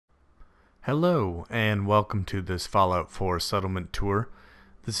Hello, and welcome to this Fallout 4 settlement tour.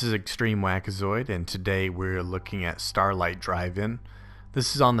 This is XtremeWackazoid, and today we're looking at Starlight Drive-In.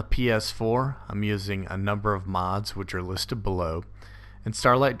 This is on the PS4. I'm using a number of mods which are listed below. And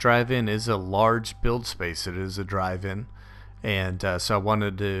Starlight Drive-In is a large build space. It is a drive-in, and so I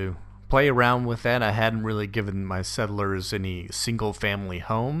wanted to play around with that. I hadn't really given my settlers any single-family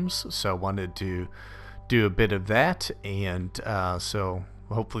homes, so I wanted to do a bit of that, and so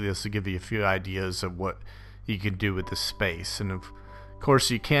hopefully this will give you a few ideas of what you can do with this space. And of course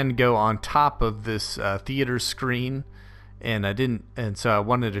you can go on top of this theater screen, and so I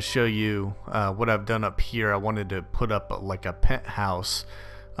wanted to show you what I've done up here. I wanted to put up like a penthouse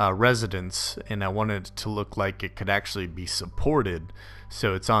residence, and I wanted it to look like it could actually be supported,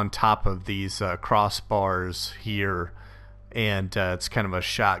 so it's on top of these crossbars here, and it's kind of a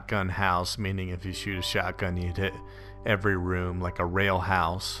shotgun house, meaning if you shoot a shotgun you'd hit every room like a rail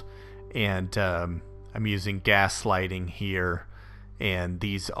house. And I'm using gas lighting here, and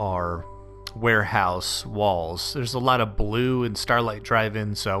these are warehouse walls. There's a lot of blue in Starlight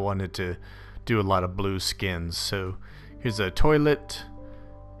Drive-In, so I wanted to do a lot of blue skins. So here's a toilet,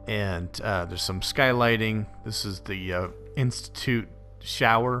 and there's some skylighting. This is the Institute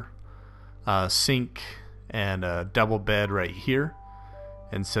shower, sink, and a double bed right here.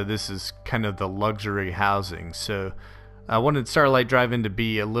 And so this is kind of the luxury housing. So I wanted Starlight Drive-In to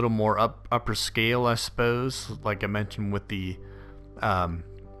be a little more upper scale, I suppose, like I mentioned with the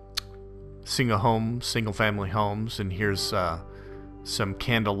single family homes. And here's some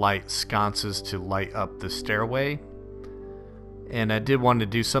candlelight sconces to light up the stairway. And I did want to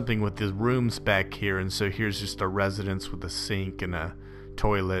do something with the rooms back here, and so here's just a residence with a sink and a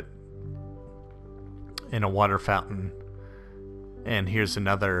toilet and a water fountain. And here's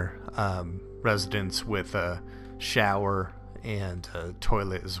another residence with a shower and a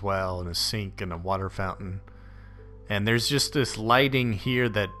toilet as well, and a sink and a water fountain. And there's just this lighting here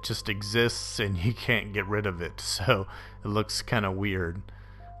that just exists and you can't get rid of it, so it looks kind of weird.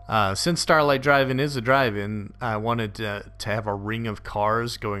 Since Starlight Drive-In is a drive-in, I wanted to have a ring of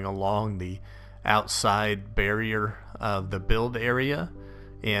cars going along the outside barrier of the build area.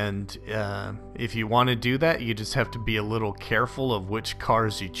 And if you want to do that, you just have to be a little careful of which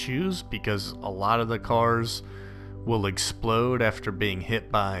cars you choose, because a lot of the cars will explode after being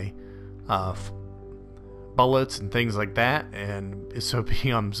hit by bullets and things like that, and so it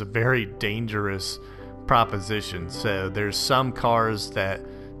becomes a very dangerous proposition. So there's some cars that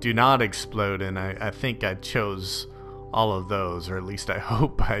do not explode, and I think I chose all of those, or at least I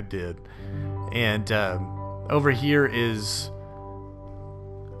hope I did. And over here is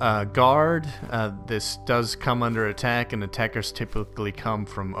guard. This does come under attack, and attackers typically come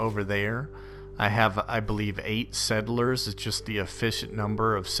from over there. I have, I believe, 8 settlers. It's just the efficient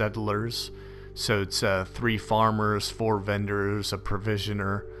number of settlers. So it's 3 farmers, 4 vendors, a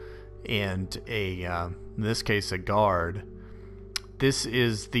provisioner, and in this case a guard. This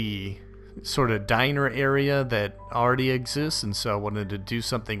is the sort of diner area that already exists, and so I wanted to do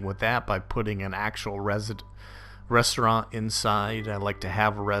something with that by putting an actual restaurant inside. I like to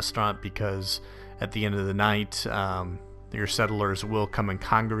have a restaurant because at the end of the night your settlers will come and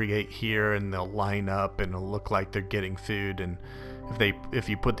congregate here, and they'll line up and it'll look like they're getting food, and if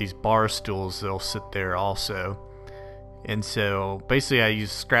you put these bar stools, they'll sit there also. And so basically I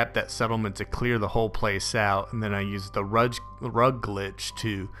scrapped that settlement to clear the whole place out, and then I used the rug glitch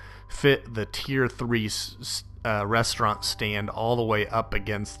to fit the tier 3 restaurant stand all the way up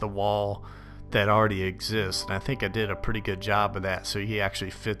against the wall that already exists, and I think I did a pretty good job of that, so he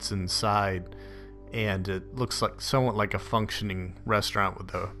actually fits inside, and it looks like somewhat like a functioning restaurant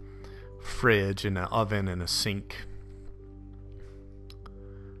with a fridge and an oven and a sink.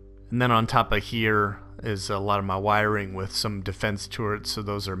 And then on top of here is a lot of my wiring with some defense turrets, so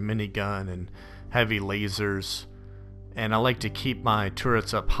those are minigun and heavy lasers, and I like to keep my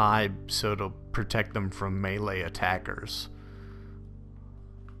turrets up high so it'll protect them from melee attackers.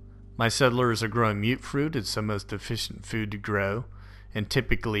 My settlers are growing mute fruit. It's the most efficient food to grow, and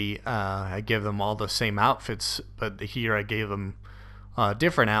typically I give them all the same outfits, but here I gave them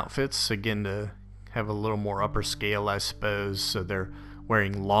different outfits, again to have a little more upper scale, I suppose. So they're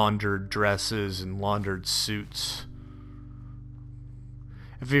wearing laundered dresses and laundered suits.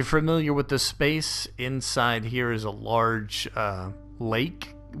 If you're familiar with the space, inside here is a large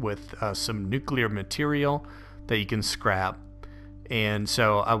lake with some nuclear material that you can scrap. And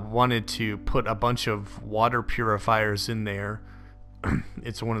so I wanted to put a bunch of water purifiers in there.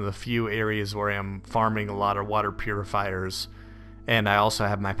 It's one of the few areas where I'm farming a lot of water purifiers, and I also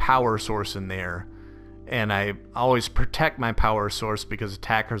have my power source in there. and I always protect my power source because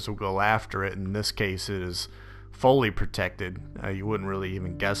attackers will go after it. In this case, it is fully protected. You wouldn't really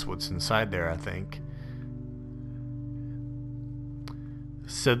even guess what's inside there, I think.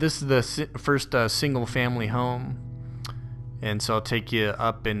 So this is the first single family home, and so I'll take you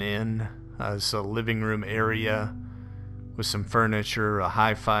up and in. It's a living room area with some furniture, a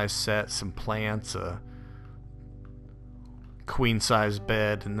hi-fi set, some plants, a queen-size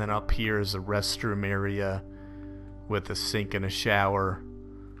bed, and then up here is a restroom area with a sink and a shower.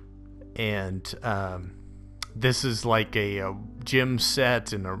 And this is like a gym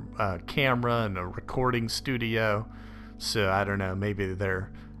set and a camera and a recording studio. So I don't know, maybe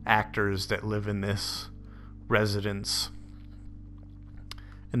they're actors that live in this residence.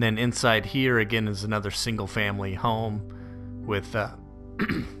 And then inside here again is another single family home with a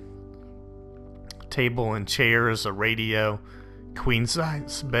table and chairs, a radio, queen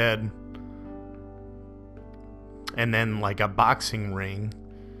size bed, and then like a boxing ring.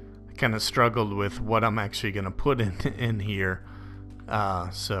 I kind of struggled with what I'm actually going to put in here.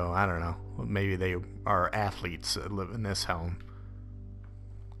 So I don't know, maybe they are athletes that live in this home.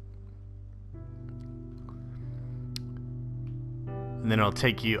 And then I'll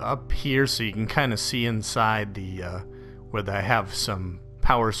take you up here so you can kind of see inside the where I have some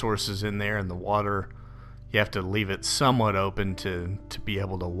power sources in there, and the water, you have to leave it somewhat open to be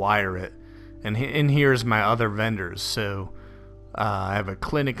able to wire it. And in here's my other vendors. So I have a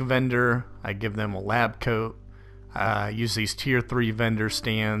clinic vendor. I give them a lab coat. I use these tier 3 vendor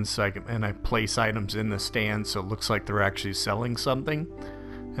stands, so I place items in the stand so it looks like they're actually selling something.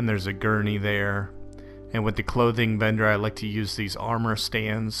 And there's a gurney there. And with the clothing vendor, I like to use these armor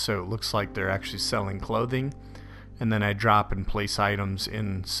stands so it looks like they're actually selling clothing. And then I drop and place items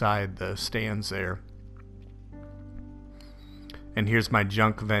inside the stands there. And here's my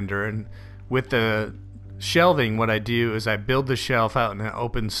junk vendor. And with the shelving, what I do is I build the shelf out in an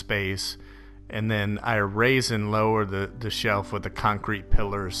open space, and then I raise and lower the shelf with a concrete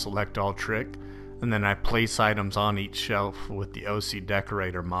pillar select all trick, and then I place items on each shelf with the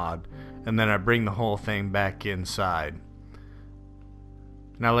OCDecorator mod, and then I bring the whole thing back inside.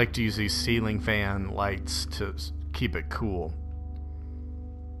 And I like to use these ceiling fan lights to keep it cool.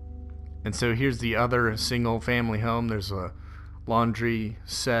 And so here's the other single family home. There's a laundry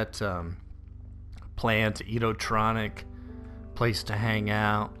set, plant, electronic, place to hang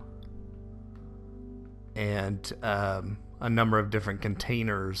out, and a number of different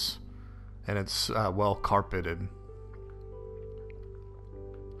containers, and it's well carpeted.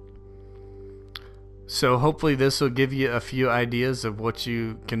 So hopefully this will give you a few ideas of what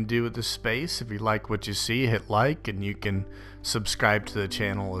you can do with the space. If you like what you see, hit like, and you can subscribe to the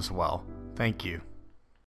channel as well. Thank you.